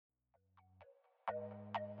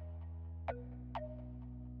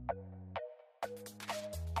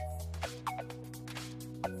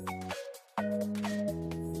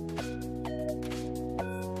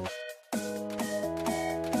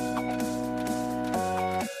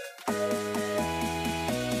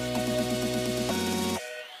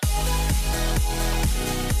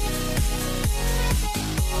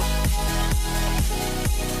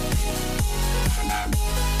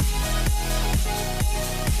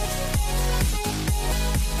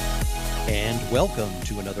And welcome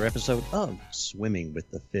to another episode of Swimming with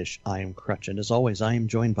the Fish. I am Crutch, and as always, I am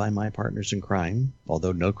joined by my partners in crime,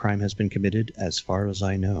 although no crime has been committed as far as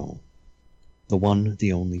I know. The one,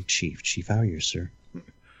 the only Chief. Chief, how are you, sir?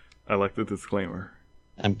 I like the disclaimer.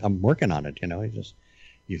 I'm working on it, you know.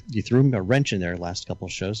 You threw me a wrench in there last couple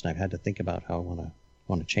of shows, and I've had to think about how I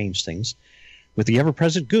want to change things. With the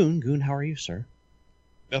ever-present Goon. Goon, how are you, sir?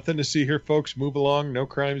 Nothing to see here, folks. Move along. No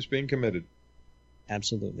crimes being committed.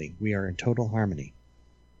 Absolutely. We are in total harmony.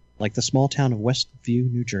 Like the small town of Westview,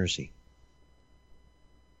 New Jersey.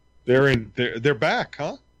 They're back,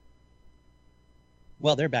 huh?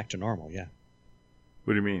 Well, they're back to normal, yeah.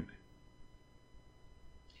 What do you mean?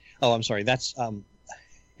 Oh, I'm sorry. That's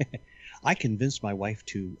I convinced my wife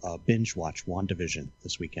to binge watch WandaVision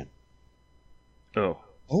this weekend.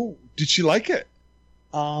 Oh, did she like it?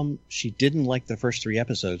 She didn't like the first 3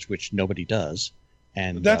 episodes, which nobody does.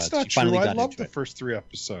 And that's not true. I loved the first 3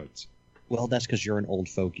 episodes. Well, that's because you're an old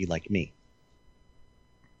fogey like me.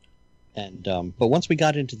 And but once we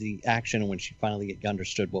got into the action and when she finally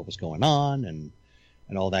understood what was going on and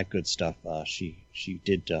all that good stuff, she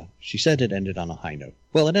said it ended on a high note.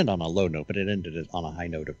 Well, it ended on a low note, but it ended on a high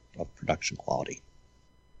note of production quality.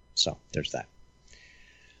 So there's that.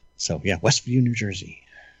 So yeah, Westview, New Jersey.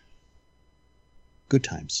 Good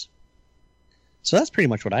times. So that's pretty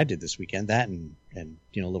much what I did this weekend. That and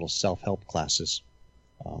little self-help classes,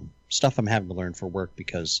 stuff I'm having to learn for work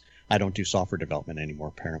because I don't do software development anymore.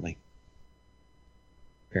 Apparently,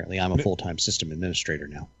 I'm a full-time system administrator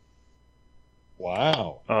now.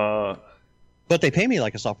 Wow. But they pay me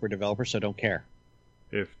like a software developer, so I don't care.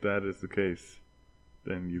 If that is the case,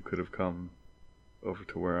 then you could have come over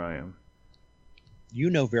to where I am. You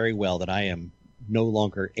know very well that I am no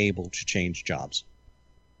longer able to change jobs.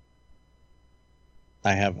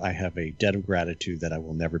 I have a debt of gratitude that I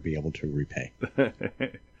will never be able to repay.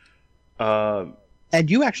 And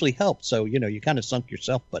you actually helped, so you kind of sunk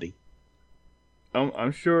yourself, buddy.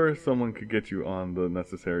 I'm sure someone could get you on the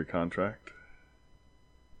necessary contract.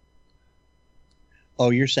 Oh,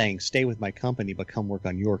 you're saying stay with my company, but come work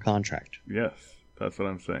on your contract. Yes, that's what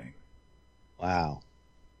I'm saying. Wow.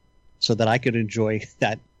 So that I could enjoy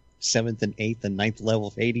that 7th and 8th and 9th level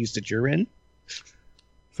of Hades that you're in?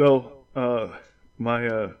 So,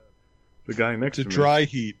 the guy next to me... It's a dry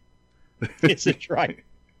heat. It's a dry...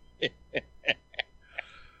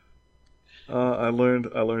 I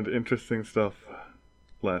learned interesting stuff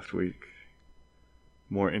last week.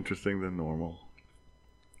 More interesting than normal.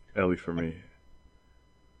 At least for me.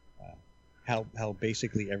 How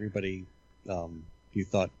basically everybody you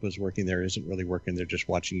thought was working there isn't really working. They're just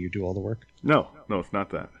watching you do all the work? No, it's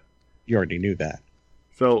not that. You already knew that.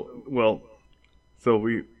 So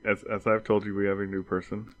we, as I've told you, we have a new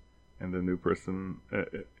person, and the new person,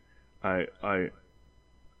 I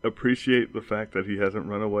appreciate the fact that he hasn't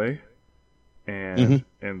run away, and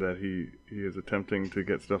that he is attempting to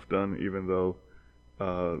get stuff done, even though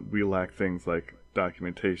we lack things like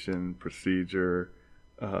documentation, procedure,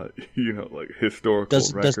 like historical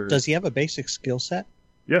records. Does he have a basic skill set?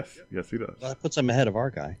 Yes, he does. Well, that puts him ahead of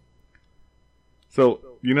our guy. So,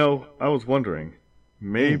 I was wondering,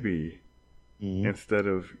 maybe instead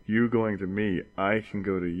of you going to me, I can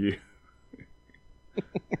go to you.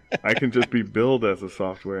 I can just be billed as a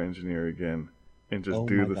software engineer again and just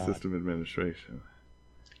do the system administration.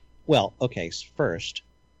 Well, okay, first,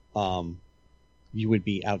 you would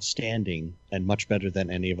be outstanding and much better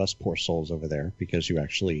than any of us poor souls over there because you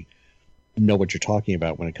actually know what you're talking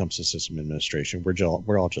about when it comes to system administration.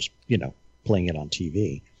 We're all just, playing it on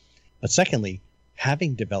TV. But secondly,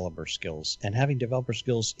 having developer skills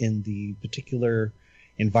in the particular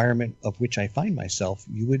environment of which I find myself,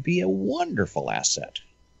 you would be a wonderful asset.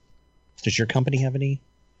 Does your company have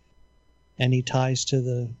any ties to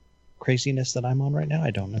the craziness that I'm on right now?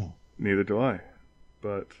 I don't know. Neither do I,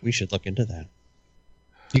 but we should look into that.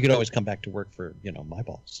 You could always come back to work for, my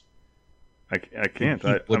boss. I can't.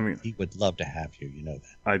 He would love to have you. You know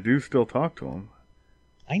that. I do still talk to him.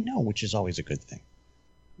 I know, which is always a good thing.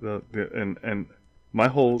 And my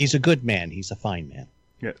whole... He's a good man. He's a fine man.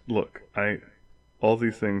 Yeah, look, all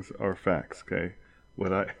these things are facts, okay?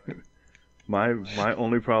 My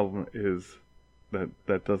only problem is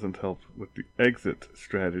that doesn't help with the exit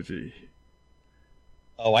strategy.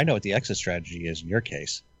 Oh, I know what the exit strategy is in your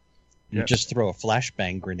case. You just throw a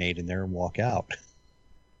flashbang grenade in there and walk out.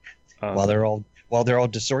 While they're all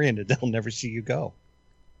disoriented, they'll never see you go.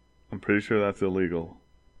 I'm pretty sure that's illegal,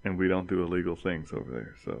 and we don't do illegal things over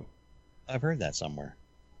there. So I've heard that somewhere.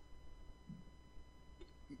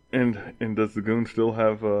 And does the Goon still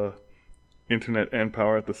have internet and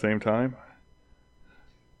power at the same time?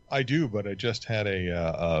 I do, but I just had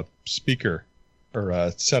a speaker or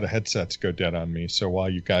a set of headsets go dead on me. So while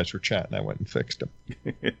you guys were chatting, I went and fixed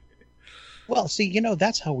them. Well, see,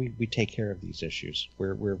 that's how we take care of these issues.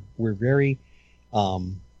 We're very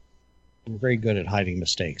good at hiding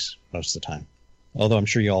mistakes most of the time. Although I'm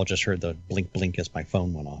sure you all just heard the blink blink as my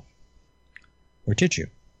phone went off. Or did you?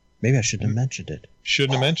 Maybe I shouldn't have mentioned it.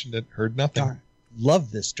 Shouldn't have mentioned it. Heard nothing. Darn.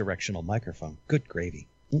 Love this directional microphone. Good gravy.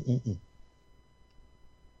 Mm-mm-mm.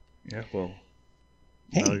 Yeah, well.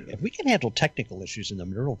 Hey, if we can handle technical issues in the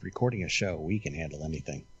middle of recording a show, we can handle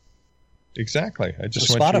anything. Exactly. I just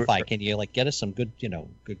so went Spotify, can you get us some good,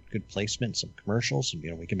 good placement, some commercials,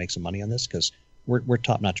 and we can make some money on this because we're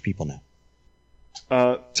top notch people now.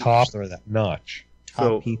 Top notch.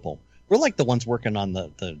 Top people. We're like the ones working on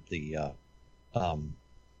the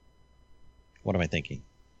what am I thinking?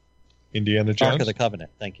 Indiana Jones. Ark of the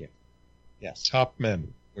Covenant. Thank you. Yes. Top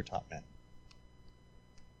men. We're top men.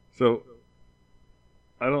 So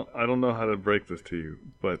I don't know how to break this to you,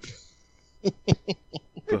 but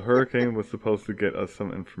the hurricane was supposed to get us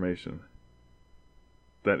some information.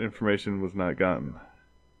 That information was not gotten.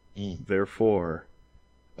 Therefore,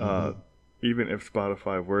 even if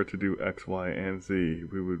Spotify were to do X, Y, and Z,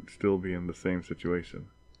 we would still be in the same situation.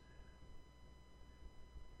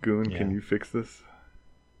 Goon, can you fix this?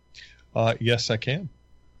 Yes, I can.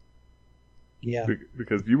 Yeah.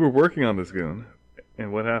 Because you were working on this, Goon,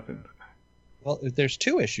 and what happened? Well, there's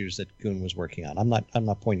two issues that Goon was working on. I'm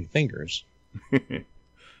not pointing fingers.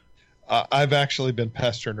 I've actually been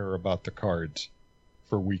pestering her about the cards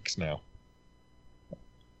for weeks now.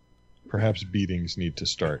 Perhaps beatings need to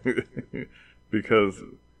start. Because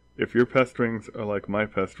if your pesterings are like my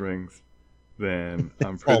pesterings, then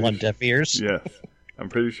I'm fall on deaf ears. Yes, I'm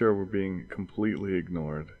pretty sure we're being completely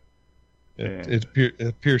ignored. It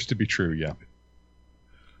appears to be true. Yeah.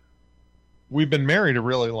 We've been married a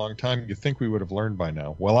really long time. You'd think we would have learned by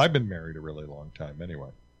now. Well, I've been married a really long time anyway.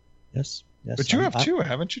 Yes. But you have two,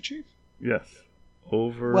 haven't you, Chief? Yes.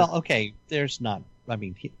 Well, okay. There's not. I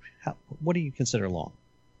mean, what do you consider long?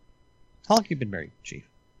 How long have you been married, Chief?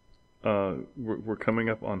 We're coming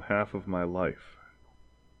up on half of my life.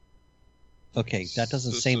 Okay, that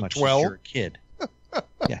doesn't say much. 12? You're a kid.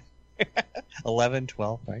 Yeah. 11,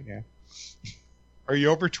 12, right? Yeah. Are you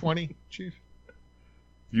over 20, Chief?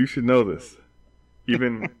 You should know this.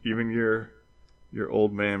 Even your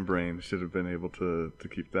old man brain should have been able to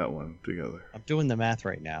keep that one together. I'm doing the math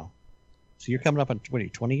right now. So you're coming up on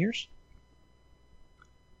 20 years?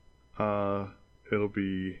 It'll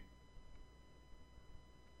be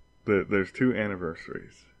there's two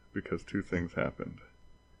anniversaries because two things happened.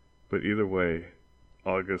 But either way,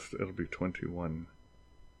 August it'll be 21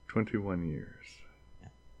 years. Yeah.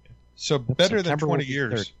 So better September than 20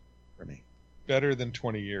 years for me. Better than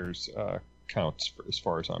 20 years counts as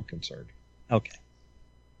far as I'm concerned. Okay.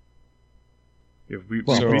 Yeah, we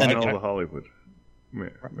Well, beat then- all the Hollywood.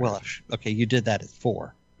 Well, okay, you did that at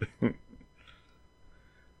 4. Have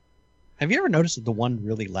you ever noticed that the one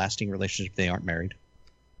really lasting relationship, they aren't married?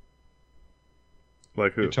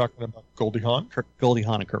 Like who? You're talking about Goldie Hawn? Goldie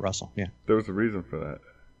Hawn and Kurt Russell, yeah. There was a reason for that.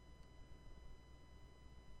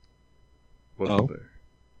 Wasn't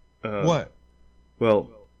there? What? Well,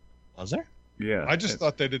 Was there? yeah. I just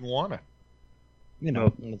thought they didn't want to. One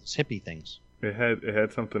of those hippie things. it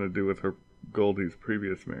had something to do with her Goldie's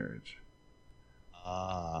previous marriage.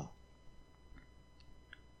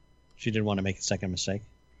 She didn't want to make a second mistake?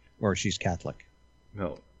 Or she's Catholic?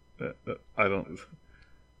 No, I don't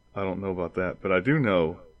know about that, but I do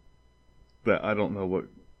know that I don't know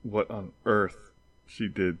what on earth she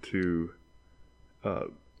did to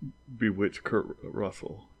bewitch Kurt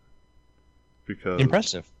Russell. Because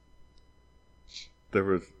Impressive. there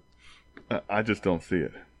was, I just don't see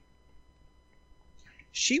it.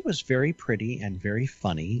 She was very pretty and very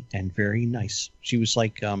funny and very nice. She was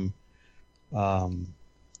like, who's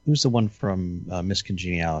the one from Miss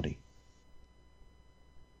Congeniality?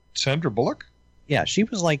 Sandra Bullock? Yeah, she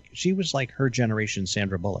was like her generation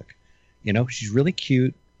Sandra Bullock. She's really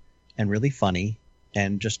cute and really funny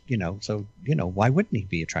and just, so, why wouldn't he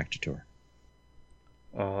be attracted to her?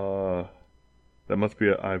 That must be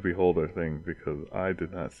an eye beholder thing because I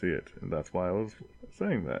did not see it, and that's why I was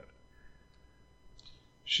saying that.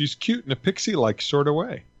 She's cute in a pixie-like sort of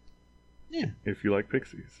way. Yeah. If you like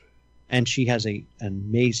pixies. And she has an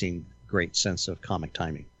amazing, great sense of comic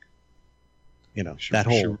timing. That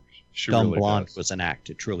whole she dumb really blonde does. was an act.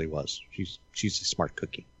 It truly was. She's a smart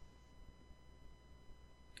cookie.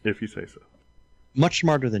 If you say so. Much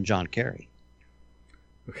smarter than John Kerry.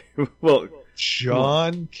 Okay. Well,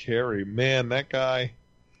 John Kerry, man, that guy,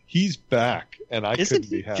 he's back, and I Isn't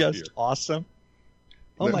couldn't be he happier. just awesome?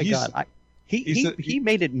 Oh my He's- God! He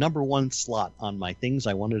made it #1 slot on my things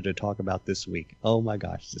I wanted to talk about this week. Oh my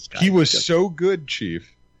gosh, this guy! He was so good,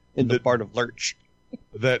 Chief, in the that- part of Lurch.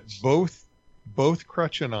 that both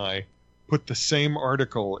Crutch and I put the same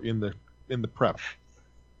article in the prep.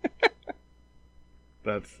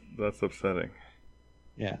 That's upsetting.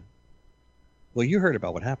 Yeah. Well, you heard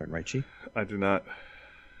about what happened, right, Chief? I do not.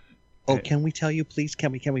 Oh, can we tell you, please?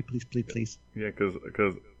 Can we please? Yeah,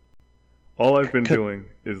 because all I've been doing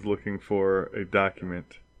is looking for a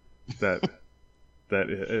document that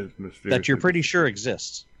is mysterious. That you're pretty sure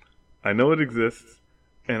exists. I know it exists,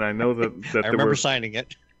 and I know that I remember signing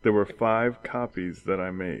it. There were 5 copies that I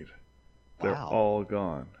made. They're Wow. all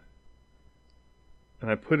gone. And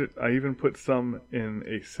I even put some in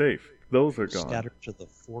a safe. Those are gone. Scattered to the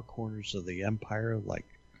 4 corners of the empire like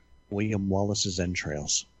William Wallace's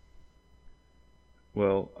entrails.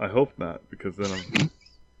 Well, I hope not, because then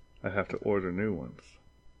I have to order new ones.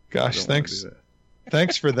 I Gosh, don't wanna do that.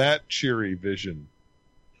 thanks for that cheery vision,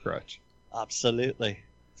 Crutch. Absolutely.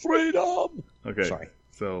 Freedom! Okay. Sorry.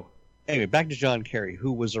 So Anyway, back to John Kerry,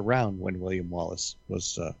 who was around when William Wallace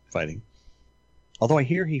was fighting. Although I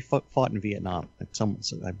hear he fought in Vietnam,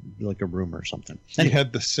 like a rumor or something. He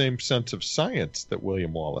had the same sense of science that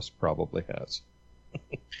William Wallace probably has.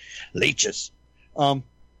 Leeches.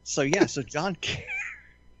 So John Kerry.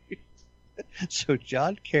 So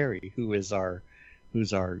John Kerry, who's our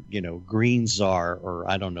green czar, or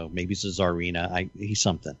I don't know, maybe it's a czarina. He's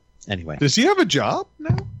something. Anyway. Does he have a job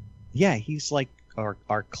now? Yeah, he's like our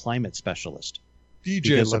climate specialist. DJ,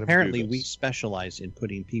 Because let apparently him do we this. specialize in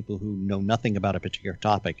putting people who know nothing about a particular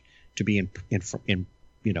topic to be in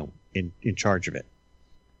charge of it.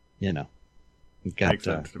 We've got, makes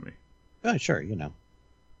sense to me. sure.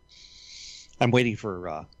 I'm waiting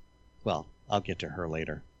for. I'll get to her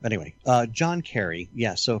later. Anyway, John Kerry.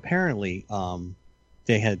 Yeah. So apparently,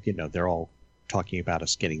 they had. They're all talking about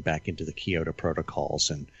us getting back into the Kyoto protocols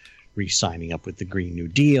and re-signing up with the Green New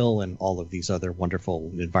Deal and all of these other wonderful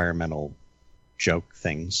environmental joke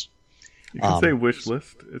things. You can say wish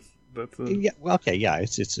list. It's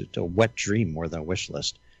a wet dream more than a wish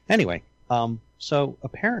list. Anyway, so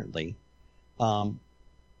apparently,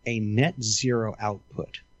 a net zero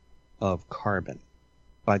output of carbon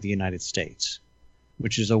by the United States,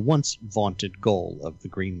 which is a once vaunted goal of the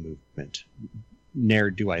green movement, ne'er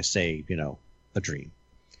do I say, a dream.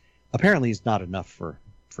 Apparently, is not enough for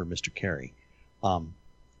Mr. Kerry.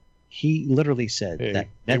 He literally said that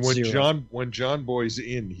net zero. When John Boy's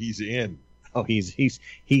in, he's in. Oh, he's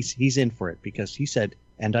in for it, because he said,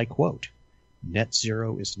 and I quote, "Net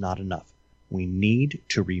zero is not enough. We need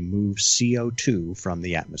to remove CO2 from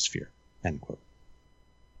the atmosphere." End quote.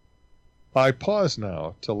 I pause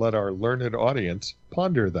now to let our learned audience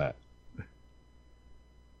ponder that.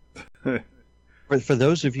 For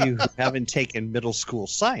those of you who haven't taken middle school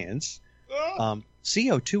science,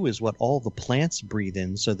 CO2 is what all the plants breathe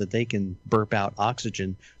in so that they can burp out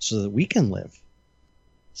oxygen so that we can live.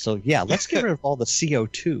 So, yeah, let's get rid of all the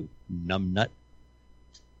CO2, numbnut.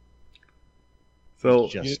 So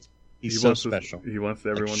He's so special. He wants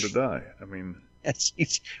everyone to die. I mean, Yes,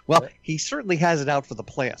 he certainly has it out for the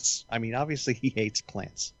plants. I mean, obviously he hates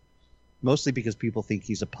plants. Mostly because people think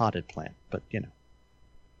he's a potted plant, but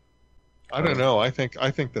I don't know. I think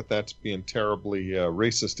that's being terribly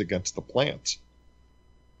racist against the plants.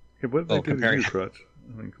 hey, what did they do to comparing- you, Crutch?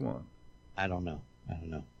 I mean, come on. I don't know.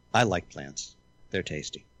 I like plants. They're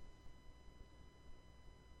tasty.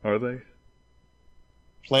 Are they?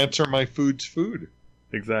 Plants are my food's food.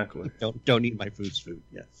 Exactly. Don't eat my food's food.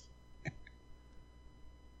 Yes.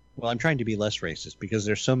 Well, I'm trying to be less racist because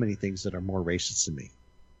there's so many things that are more racist than me.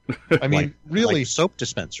 I mean, really, like soap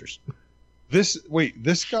dispensers. this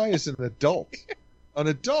guy is an adult. An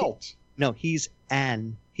adult. No, he's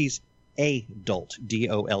a dolt.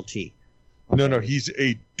 DOLT. No, he's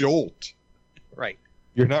a dolt. Right.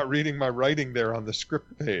 You're not reading my writing there on the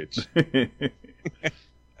script page.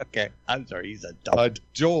 Okay. I'm sorry. He's a dolt. A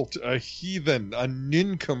dolt, a heathen, a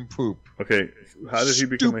nincompoop. Okay, how did he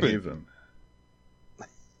become a Stupid. heathen?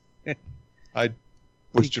 I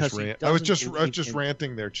was Because just he I was doesn't believe just in-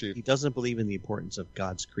 ranting there, Chief. He doesn't believe in the importance of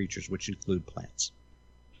God's creatures, which include plants.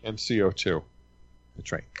 And CO2.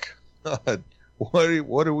 That's right. God,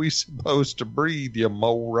 what are we supposed to breathe, you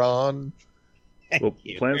moron? Well,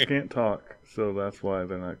 You. plants can't talk, so that's why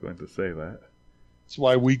they're not going to say that. That's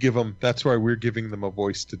why we're giving them a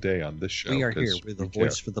voice today on this show. We are here 'cause with a we care.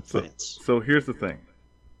 voice for the plants. So here's the thing: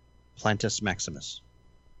 Plantus maximus.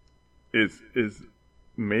 is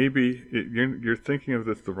maybe you're thinking of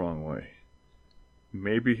this the wrong way.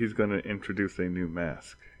 Maybe he's going to introduce a new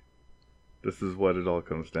mask. This is what it all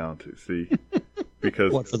comes down to. See,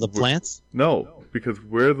 because What, for the plants? No, because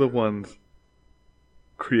we're the ones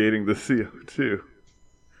creating the CO2.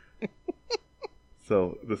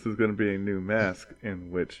 So this is going to be a new mask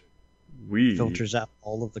in which we Filters out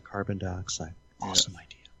all of the carbon dioxide. Awesome idea.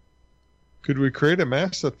 Could we create a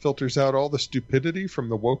mask that filters out all the stupidity from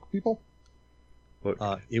the woke people? Look,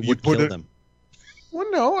 It You would put kill it- them. Well,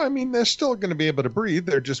 no. I mean, they're still going to be able to breathe.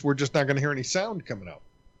 We're just not going to hear any sound coming out.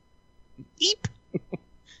 Eep.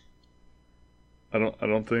 I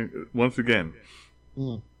don't think. Once again,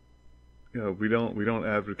 Mm. we don't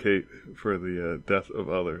advocate for the death of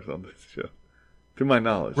others on this show. To my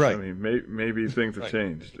knowledge, Right. I mean, maybe things have Right.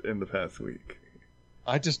 changed in the past week.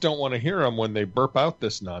 I just don't want to hear them when they burp out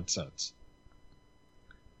this nonsense.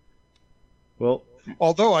 Well,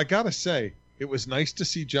 Although I got to say, it was nice to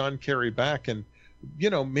see John Kerry back, and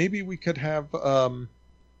maybe we could have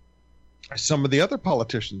some of the other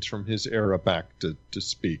politicians from his era back to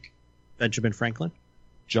speak. Benjamin Franklin?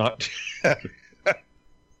 John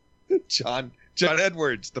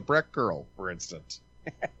Edwards, the Breck girl, for instance.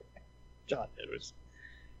 John Edwards.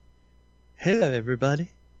 Hello, everybody.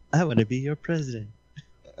 I want to be your president.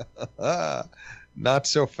 Not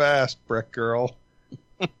so fast, Breck girl.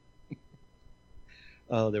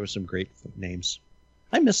 Oh, there were some great names.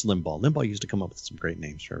 I miss Limbaugh. Limbaugh used to come up with some great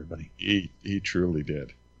names for everybody. He truly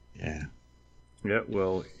did. Yeah. yeah,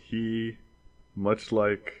 well, he, much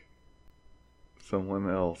like someone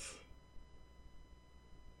else,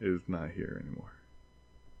 is not here anymore.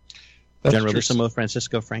 That's Generalissimo true.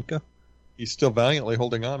 Francisco Franco. He's still valiantly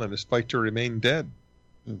holding on in his fight to remain dead.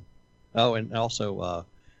 Oh, and also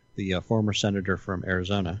the former senator from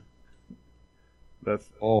Arizona. That's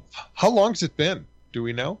Oh, how long's it been? Do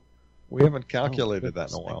we know? We haven't calculated that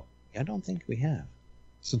in a goodness. while. I don't think we have.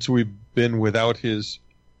 Since we've been without his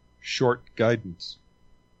short guidance.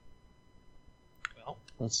 Well,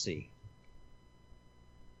 let's see.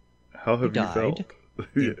 how have you died. felt?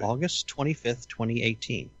 August 25th,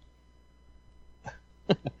 2018.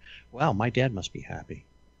 Wow, my dad must be happy.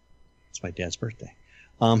 It's my dad's birthday.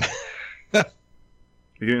 He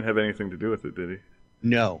didn't have anything to do with it, did he?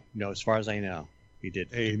 No, as far as I know, he did.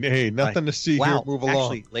 Hey, nothing to see Wow, here. Move along.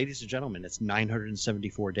 actually, ladies and gentlemen, it's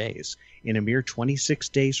 974 days. In a mere 26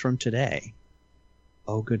 days from today.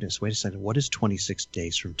 Oh, goodness, wait a second. What is 26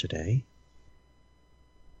 days from today?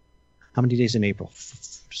 How many days in April?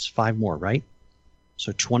 Just 5 more, right?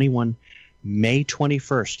 So 21, May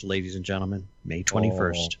 21st, ladies and gentlemen. May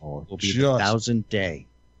 21st will be the 1,000th day.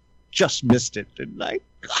 Just missed it, didn't I?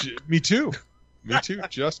 Me too. Me too.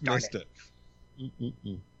 Just Darn missed it.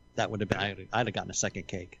 Mm-mm-mm. That would have been, I'd have gotten a second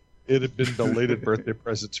cake. It'd have been belated birthday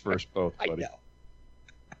presents first, both, I buddy. know.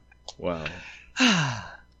 Wow.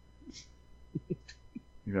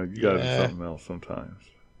 You gotta do Yeah. something else sometimes.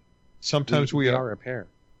 Sometimes we are. a pair.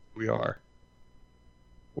 We are.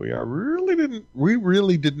 We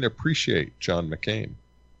really didn't appreciate John McCain.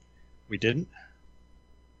 We didn't?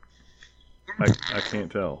 I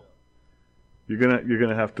can't tell. You're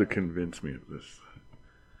gonna have to convince me of this.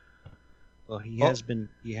 Well, he has been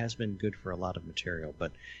good for a lot of material,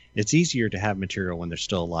 but it's easier to have material when they're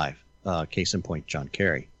still alive. Case in point, John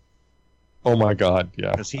Kerry, Oh my God,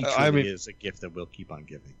 yeah. because he truly is a gift that we'll keep on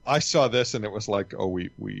giving. I saw this and it was like, oh,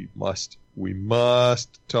 we must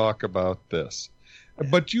talk about this. Yeah.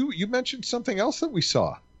 But you mentioned something else that we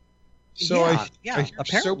saw. So yeah, I hear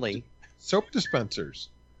apparently soap dispensers.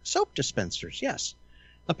 soap dispensers. Yes,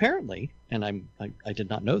 apparently, and I did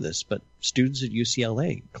not know this, but students at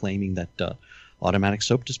UCLA claiming that automatic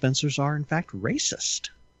soap dispensers are in fact racist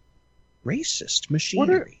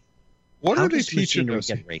machinery. What How are they does teaching machinery us?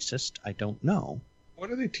 get racist? I don't know.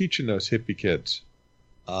 What are they teaching those hippie kids?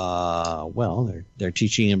 Well, they're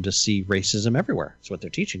teaching them to see racism everywhere. That's what they're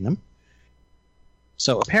teaching them.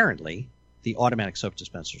 So apparently, the automatic soap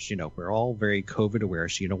dispensers, we're all very COVID aware,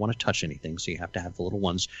 so you don't want to touch anything. So you have to have the little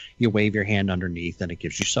ones. You wave your hand underneath, and it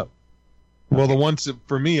gives you soap. Well, the ones that,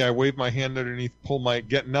 for me, I wave my hand underneath, pull my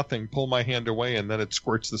hand away, and then it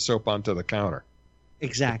squirts the soap onto the counter.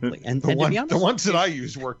 Exactly. And, The and to be ones honest, that I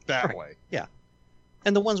use work that Right. way.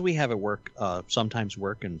 and the ones we have at work sometimes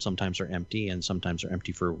work, and sometimes are empty, and sometimes are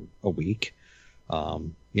empty for a week. So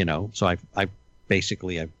I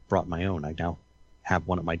basically brought my own. I now have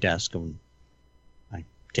one at my desk, and I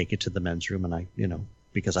take it to the men's room, and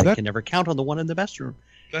because I can never count on the one in the best room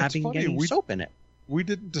That's having funny. any soap in it. We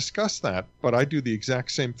didn't discuss that, but I do the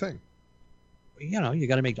exact same thing. You got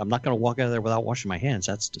to I'm not going to walk out of there without washing my hands.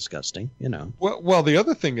 That's disgusting. Well, the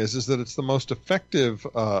other thing is that it's the most effective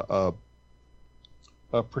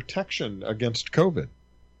protection against COVID,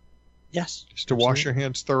 Yes. is to wash your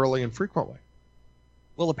hands thoroughly and frequently.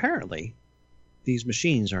 Well, apparently, these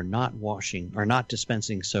machines are not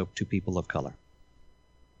dispensing soap to people of color.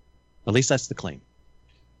 At least that's the claim.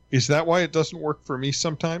 Is that why it doesn't work for me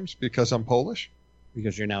sometimes? Because I'm Polish?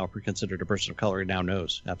 Because you're now considered a person of color, now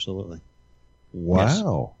knows. Absolutely.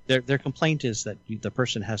 Wow. Yes. Their complaint is that the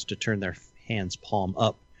person has to turn their hands palm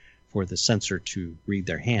up for the sensor to read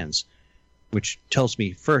their hands, which tells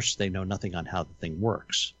me first they know nothing on how the thing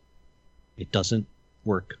works. It doesn't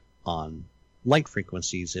work on light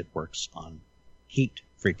frequencies. It works on heat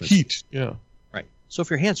frequencies. Heat, yeah. Right. So if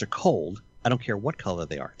your hands are cold, I don't care what color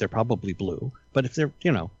they are. They're probably blue. But if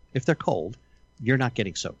they're cold, you're not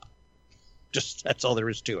getting soap. Just that's all there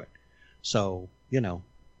is to it. So,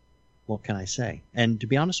 what can I say? And to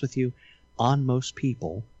be honest with you, on most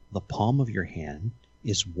people, the palm of your hand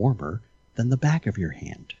is warmer than the back of your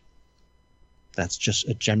hand. That's just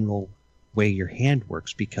a general way your hand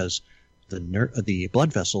works because the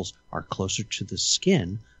blood vessels are closer to the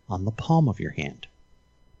skin on the palm of your hand.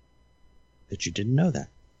 But you didn't know that.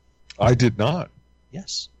 I did not.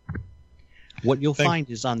 Yes. What you'll find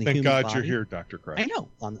is on the human body. Thank God you're here, Dr. Crouch. I know.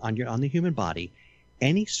 On the human body,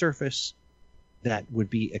 any surface that would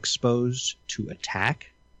be exposed to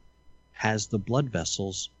attack has the blood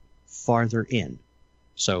vessels farther in.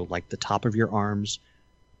 So like the top of your arms,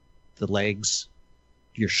 the legs,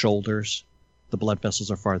 your shoulders, the blood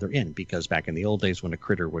vessels are farther in because back in the old days when a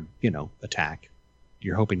critter would, attack,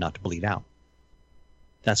 you're hoping not to bleed out.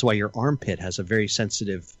 That's why your armpit has a very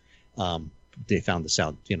sensitive, they found this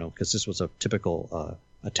out, because this was a typical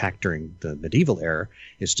attack during the medieval era,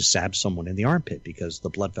 is to stab someone in the armpit because the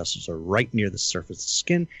blood vessels are right near the surface of the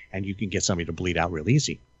skin and you can get somebody to bleed out real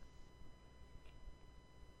easy.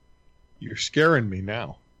 You're scaring me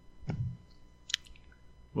now.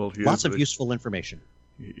 Well, lots of useful information.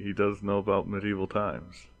 He does know about medieval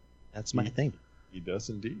times. That's my thing. He does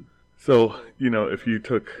indeed. So, if you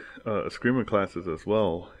took eskrima classes as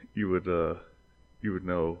well, you would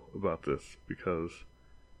know about this because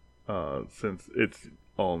since it's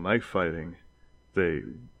all knife fighting,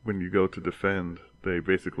 when you go to defend, they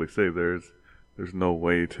basically say there's no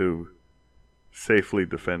way to safely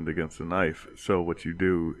defend against a knife. So what you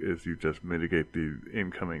do is you just mitigate the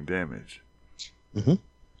incoming damage. Mm-hmm.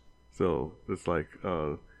 So it's like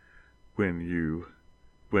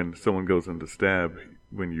when someone goes in to stab,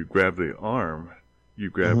 when you grab the arm, you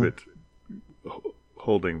grab it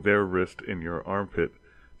holding their wrist in your armpit,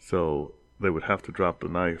 so they would have to drop the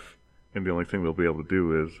knife, and the only thing they'll be able to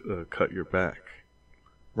do is cut your back.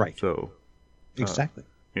 Right. So exactly.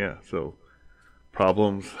 Yeah. So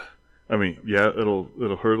problems. I mean, yeah, it'll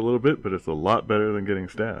hurt a little bit, but it's a lot better than getting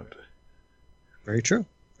stabbed. Very true.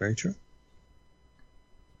 Very true.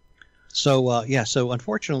 So so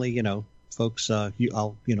unfortunately, folks,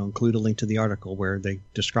 I'll include a link to the article where they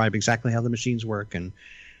describe exactly how the machines work, and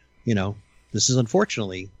this is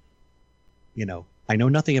unfortunately, I know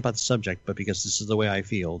nothing about the subject, but because this is the way I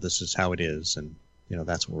feel, this is how it is, and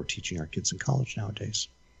that's what we're teaching our kids in college nowadays.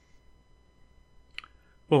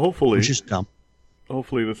 Well, hopefully, which is dumb.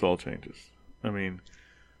 Hopefully, this all changes. I mean,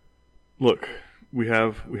 look, we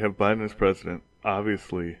have Biden as president.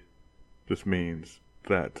 Obviously, this means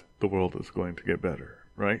that the world is going to get better,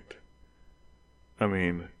 right? I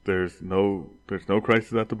mean, there's no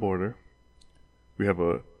crisis at the border. We have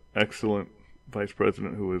a excellent vice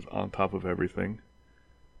president who is on top of everything.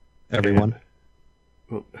 Everyone.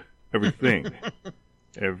 Everything.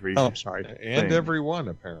 Oh, I'm sorry. And everyone,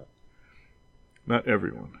 apparently. Not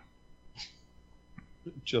everyone.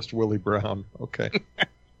 Just Willie Brown. Okay.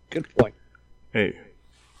 Good point. Hey,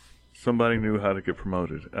 somebody knew how to get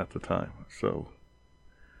promoted at the time, so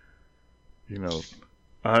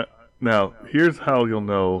now here's how you'll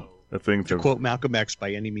know that things to quote Malcolm X,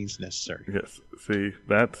 by any means necessary. Yes. See,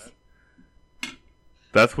 that's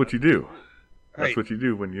what you do. That's right. what you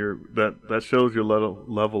do when you're that shows your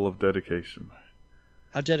level of dedication.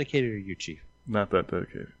 How dedicated are you, Chief? Not that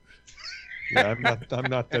dedicated. Yeah, I'm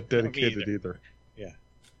not that dedicated either. Yeah.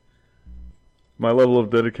 My level of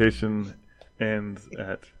dedication ends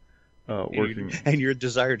at working and your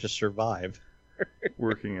desire to survive.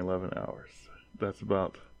 working 11 hours. That's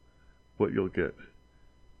about what you'll get.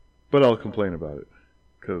 But I'll complain about it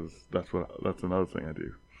because that's another thing I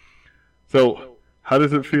do. So, how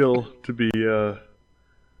does it feel to be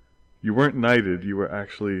you weren't knighted, you were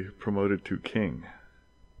actually promoted to king?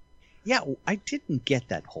 Yeah, I didn't get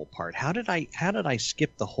that whole part. How did I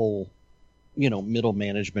skip the whole, middle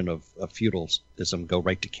management of feudalism, go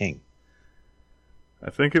right to king? I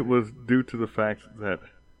think it was due to the fact that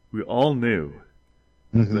we all knew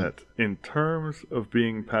that in terms of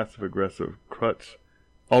being passive aggressive, Crutch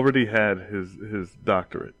already had his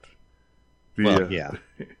doctorate. Yeah.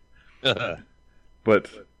 But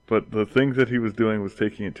the things that he was doing was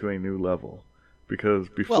taking it to a new level, because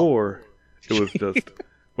before it was just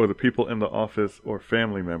or the people in the office or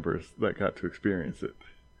family members that got to experience it.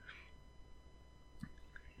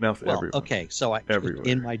 Now it's everywhere. Okay, so Everywhere.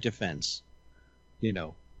 in my defense, you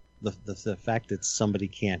know, the fact that somebody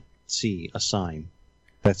can't see a sign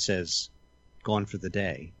that says "Gone for the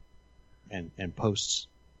day," and posts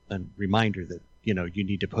a reminder that, you know, you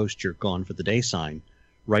need to post your "Gone for the day" sign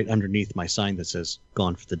right underneath my sign that says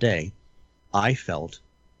 "Gone for the day," I felt,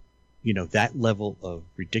 you know, that level of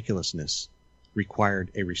ridiculousness required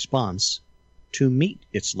a response to meet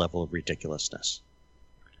its level of ridiculousness.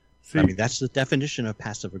 See, I mean, that's the definition of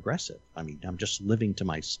passive aggressive. I mean, I'm just living to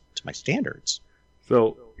my standards.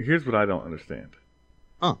 so here's what I don't understand.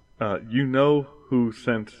 Huh. You know who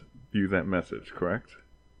sent you that message, correct?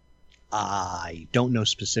 I don't know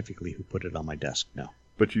specifically who put it on my desk. No.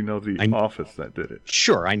 But you know the office that did it.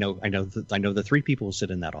 Sure, I know the three people who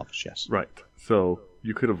sit in that office. Yes. Right. So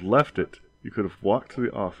you could have left it. You could have walked to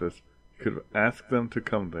the office. You could have asked them to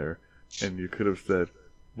come there, and you could have said,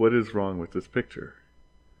 "What is wrong with this picture?"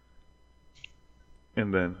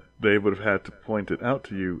 And then they would have had to point it out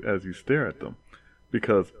to you as you stare at them,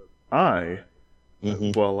 because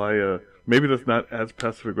maybe that's not as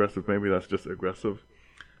passive aggressive. Maybe that's just aggressive.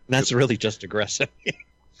 That's really just aggressive.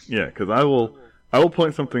 Yeah, because I will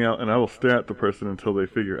point something out and I will stare at the person until they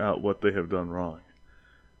figure out what they have done wrong.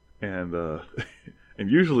 And and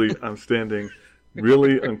usually I'm standing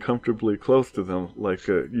really uncomfortably close to them, like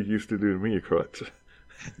you used to do to me, Crutch.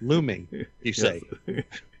 Looming, you say. Yes.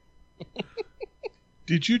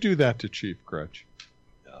 Did you do that to Chief Crutch?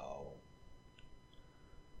 No.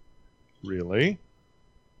 Really?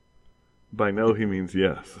 By no, he means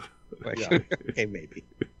yes. Yeah. Okay, maybe.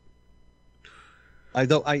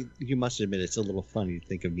 You must admit it's a little funny to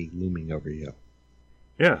think of me looming over you.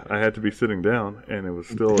 Yeah, I had to be sitting down, and it was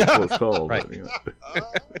still a close call. Right.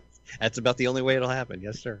 But, That's about the only way it'll happen.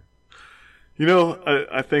 Yes, sir. You know,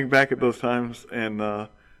 I think back at those times, and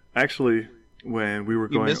actually, when we were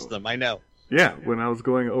You going, missed them, I know. yeah, when I was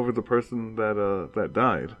going over the person that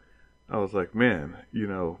died, I was like, man, you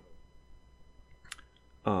know,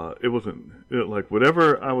 it wasn't like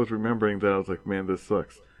whatever I was remembering that I was like, man, this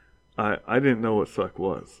sucks. I didn't know what suck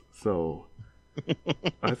was, so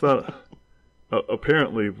I thought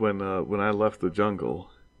apparently when I left the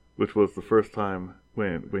jungle, which was the first time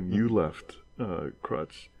when you left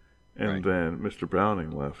Crutch, and Right. then Mr.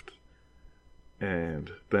 Browning left,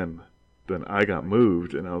 and then I got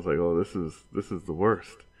moved, and I was like, oh, this is the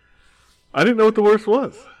worst. I didn't know what the worst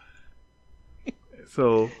was,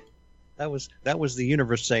 so That was the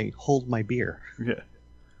universe saying, "Hold my beer." yeah.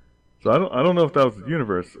 So I don't know if that was the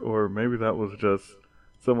universe, or maybe that was just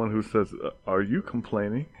someone who says, "Are you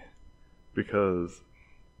complaining?" Because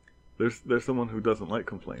there's someone who doesn't like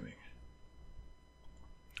complaining,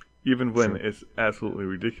 even when it's absolutely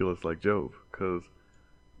ridiculous, like Job. Because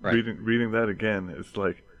Right. reading that again, it's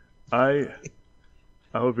like I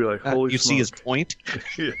would be like, "Holy you see his smoke." point?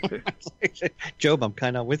 Yeah. Job, I'm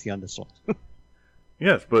kind of with you on this one.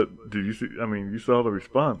 Yes, but did you see? I mean, you saw the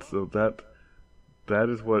response, so that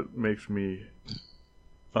is what makes me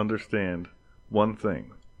understand one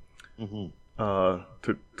thing. Mm-hmm.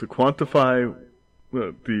 To quantify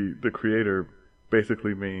the creator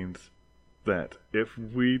basically means that if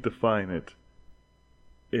we define it,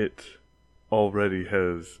 it already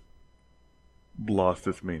has lost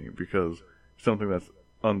its meaning, because something that's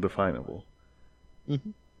undefinable.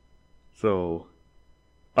 Mm-hmm. So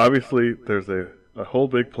obviously there's a whole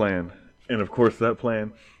big plan, and of course that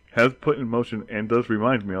plan has put in motion and does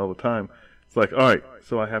remind me all the time. It's like, all right,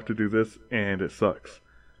 so I have to do this, and it sucks.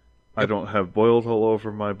 I don't have boils all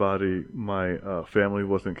over my body. My family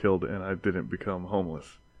wasn't killed, and I didn't become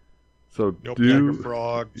homeless. So No Niagara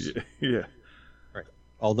frogs. Yeah. Right.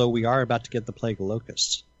 Although we are about to get the plague of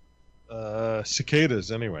locusts.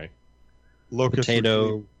 Cicadas, anyway. Locust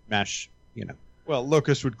Potato, mash, you know. Well,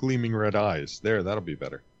 locust with gleaming red eyes. There, that'll be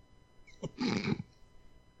better.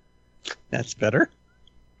 That's better.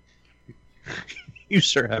 You,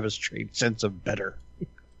 sir, have a straight sense of better.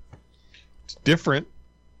 It's different.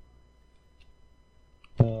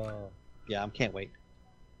 Yeah, I can't wait.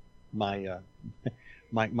 My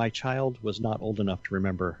my child was not old enough to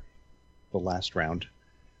remember the last round,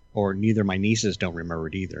 or neither my nieces don't remember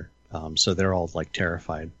it either. So they're all like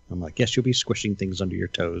terrified. I'm like, yes, you'll be squishing things under your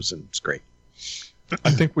toes, and it's great.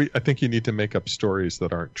 I think you need to make up stories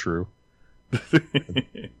that aren't true.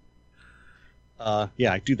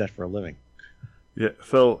 Yeah, I do that for a living. Yeah.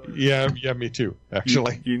 So Yeah, me too.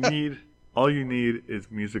 Actually, all you need is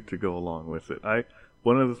music to go along with it.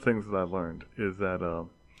 One of the things that I learned is that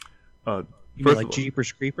You mean First like of all-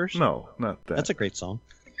 Jeepers Creepers? No, not that. That's a great song.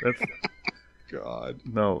 That's God.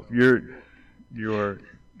 no. You're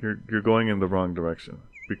going in the wrong direction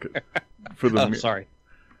because for the Oh, sorry.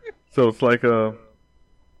 So it's like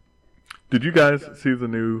Did you guys see the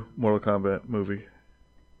new Mortal Kombat movie?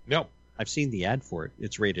 No. I've seen the ad for it.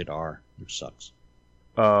 It's rated R, which sucks.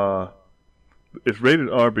 It's rated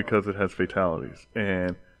R because it has fatalities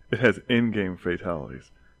and it has in-game fatalities.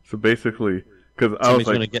 So basically, because I was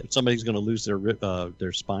like, Somebody's gonna lose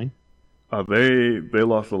their spine. they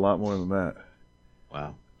lost a lot more than that.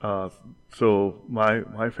 Wow. So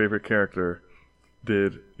my favorite character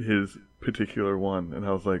did his particular one, and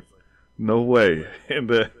I was like, no way.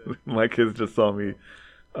 And my kids just saw me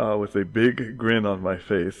with a big grin on my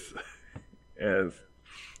face as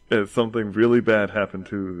something really bad happened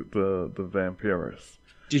to the Vampirus.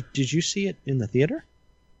 Did you see it in the theater?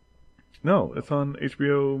 No, it's on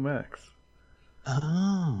HBO Max.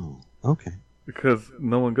 Oh, okay. Because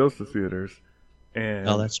no one goes to theaters. And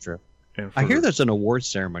Oh, that's true. and I hear there's an award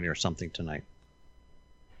ceremony or something tonight.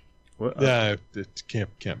 What? Yeah, it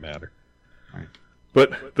can't matter.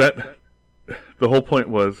 But the whole point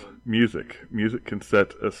was music. Music can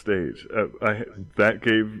set a stage. That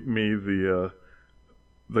gave me the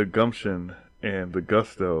gumption and the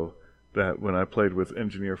gusto that when I played with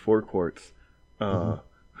Engineer Forecourts,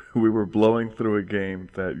 we were blowing through a game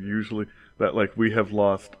that like we have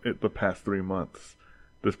lost the past 3 months,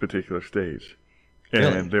 this particular stage. And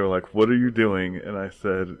Really? they were like, "What are you doing?" And I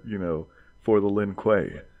said, for the Lin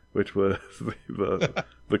Kuei, which was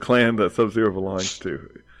the clan that Sub-Zero belongs to.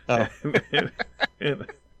 Oh.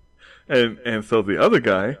 And so the other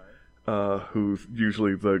guy, who's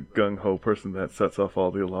usually the gung-ho person that sets off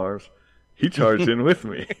all the alarms, he charged in with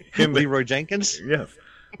me. Leroy Jenkins? Yes,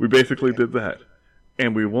 we basically did that.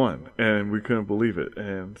 And we won, and we couldn't believe it.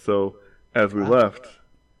 And so as we left,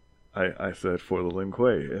 I said, for the Lin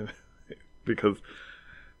Kuei. And because,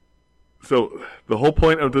 so the whole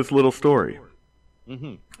point of this little story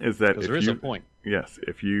is that Because there is a point. Yes,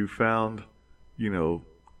 if you found,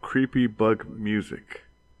 creepy bug music,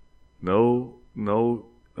 no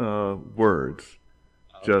words,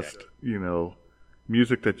 just,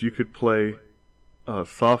 music that you could play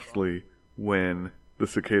softly when the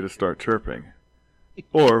cicadas start chirping,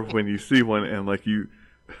 or when you see one and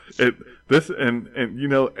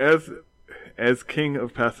as king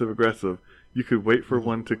of passive aggressive, you could wait for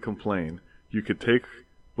one to complain. You could take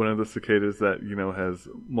one of the cicadas that has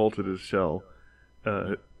molted his shell,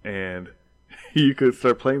 and you could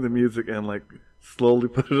start playing the music and slowly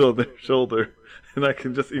put it on their shoulder, and I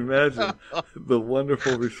can just imagine the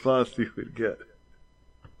wonderful response you would get.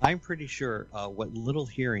 I'm pretty sure what little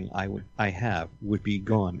hearing I have would be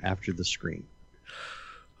gone after the scream.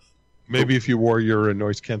 Maybe if you wore your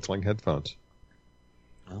noise-canceling headphones.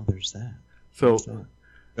 Oh, there's that. So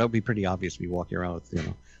That would be pretty obvious if you walking around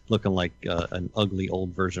with, looking like an ugly old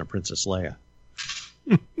version of Princess Leia.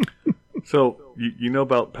 So you know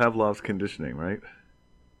about Pavlov's conditioning, right?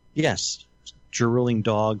 Yes, drooling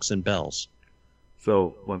dogs and bells.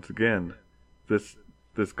 So once again, this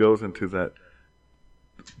goes into that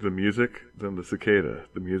the music, then the cicada,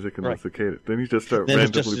 the music and Right. the cicada. Then you just start Then it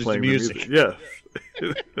randomly just is playing music. the music.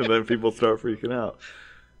 Yes, and then people start freaking out.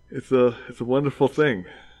 It's a wonderful thing.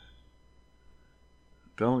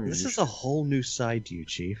 I'm telling you, This you is a whole new side to you,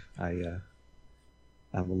 Chief. I'm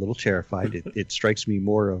a little terrified. It strikes me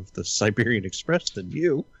more of the Siberian Express than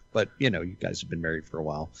you, but you guys have been married for a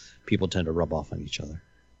while. People tend to rub off on each other.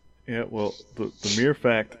 Yeah, well, the mere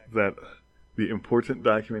fact that the important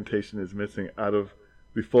documentation is missing out of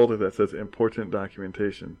the folder that says important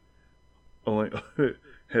documentation only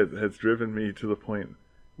has driven me to the point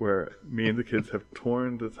where me and the kids have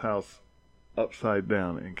torn this house upside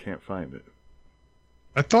down and can't find it.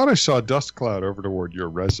 I thought I saw a dust cloud over toward your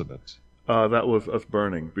residence. That was us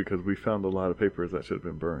burning because we found a lot of papers that should have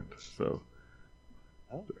been burned. So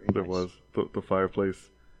Oh, there was the fireplace.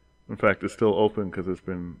 In fact, it's still open because it's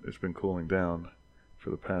been cooling down for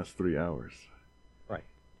the past 3 hours. Right.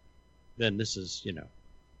 Then this is,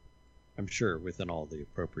 I'm sure within all the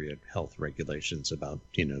appropriate health regulations about,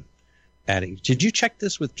 adding. Did you check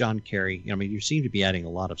this with John Kerry? I mean, you seem to be adding a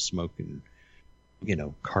lot of smoke and,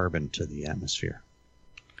 carbon to the atmosphere.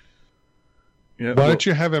 Yeah, Why don't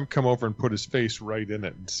you have him come over and put his face right in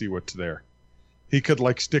it and see what's there? He could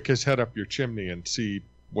stick his head up your chimney and see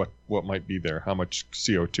what might be there, how much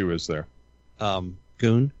CO2 is there.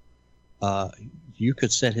 Goon, you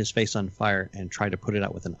could set his face on fire and try to put it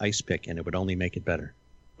out with an ice pick, and it would only make it better.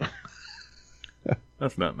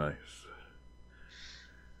 That's not nice.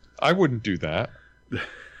 I wouldn't do that.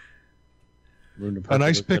 An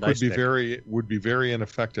ice pick would be very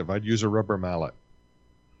ineffective. I'd use a rubber mallet.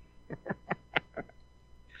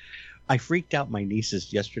 I freaked out my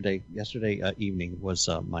nieces yesterday. Yesterday evening was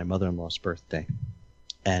my mother-in-law's birthday,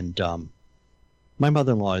 and my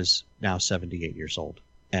mother-in-law is now 78 years old.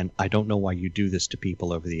 And I don't know why you do this to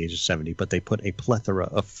people over the age of 70, but they put a plethora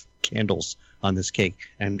of candles on this cake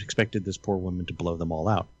and expected this poor woman to blow them all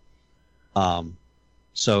out.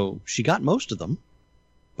 So she got most of them,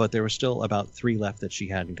 but there were still about 3 left that she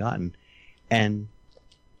hadn't gotten. And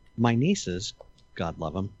my nieces, God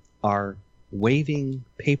love them, are waving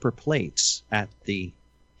paper plates at the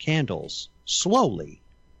candles slowly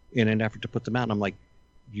in an effort to put them out. And I'm like,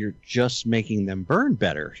 you're just making them burn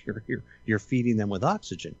better. You're feeding them with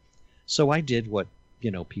oxygen. So I did what,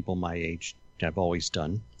 people my age have always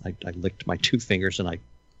done. I licked my 2 fingers and I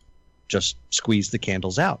just squeezed the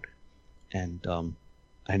candles out. And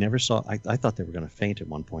I never saw, I thought they were going to faint at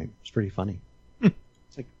one point. It was pretty funny. It's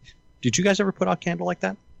like, did you guys ever put out candle like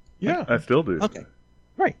that? Yeah. I still do. Okay.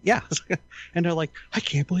 Right. Yeah. And they're like, I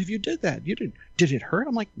can't believe you did that. Did it hurt?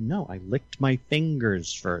 I'm like, no, I licked my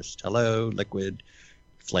fingers first. Hello, liquid.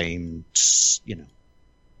 Flame,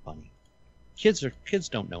 funny. Kids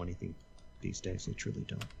don't know anything these days. They truly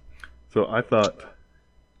don't. So I thought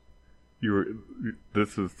I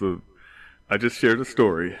just shared a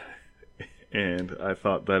story, and I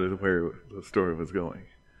thought that is where the story was going.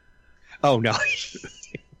 Oh, no.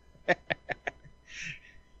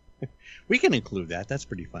 We can include that. That's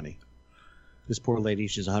pretty funny. This poor lady,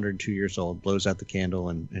 she's 102 years old, blows out the candle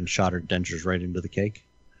and shot her dentures right into the cake.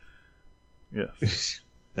 Yes.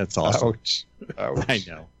 That's awesome. Ouch. I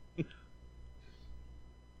know.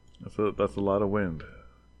 That's a lot of wind.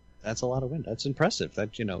 That's a lot of wind. That's impressive.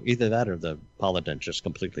 That either that or the polydent just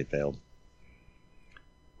completely failed.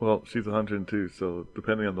 Well, she's 102, so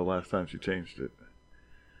depending on the last time she changed it,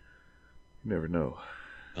 you never know.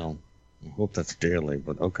 Well, I hope that's daily,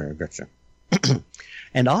 but okay, I gotcha.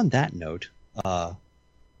 And on that note, I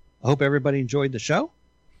hope everybody enjoyed the show.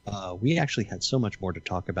 We actually had so much more to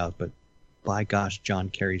talk about, but by gosh, John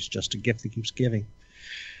Kerry's just a gift that keeps giving.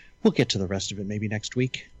 We'll get to the rest of it maybe next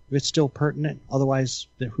week, if it's still pertinent. Otherwise,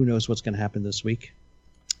 who knows what's going to happen this week.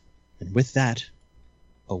 And with that,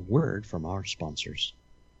 a word from our sponsors.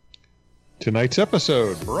 Tonight's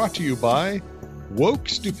episode brought to you by Woke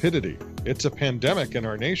Stupidity. It's a pandemic in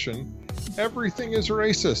our nation. Everything is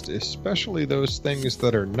racist, especially those things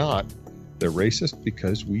that are not. They're racist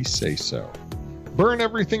because we say so. Burn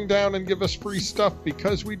everything down and give us free stuff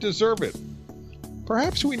because we deserve it.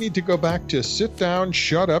 Perhaps we need to go back to sit down,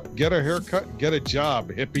 shut up, get a haircut, get a job,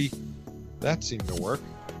 hippie. That seemed to work.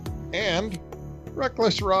 And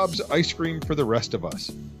Reckless Rob's ice cream for the rest of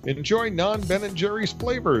us. Enjoy non-Ben & Jerry's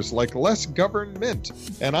flavors like less governed mint,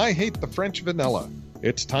 and I hate the French vanilla.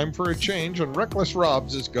 It's time for a change, and Reckless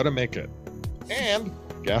Rob's is gonna make it. And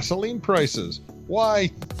gasoline prices. Why,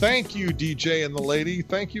 thank you, DJ and the lady.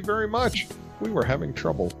 Thank you very much. We were having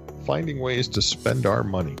trouble finding ways to spend our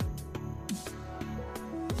money.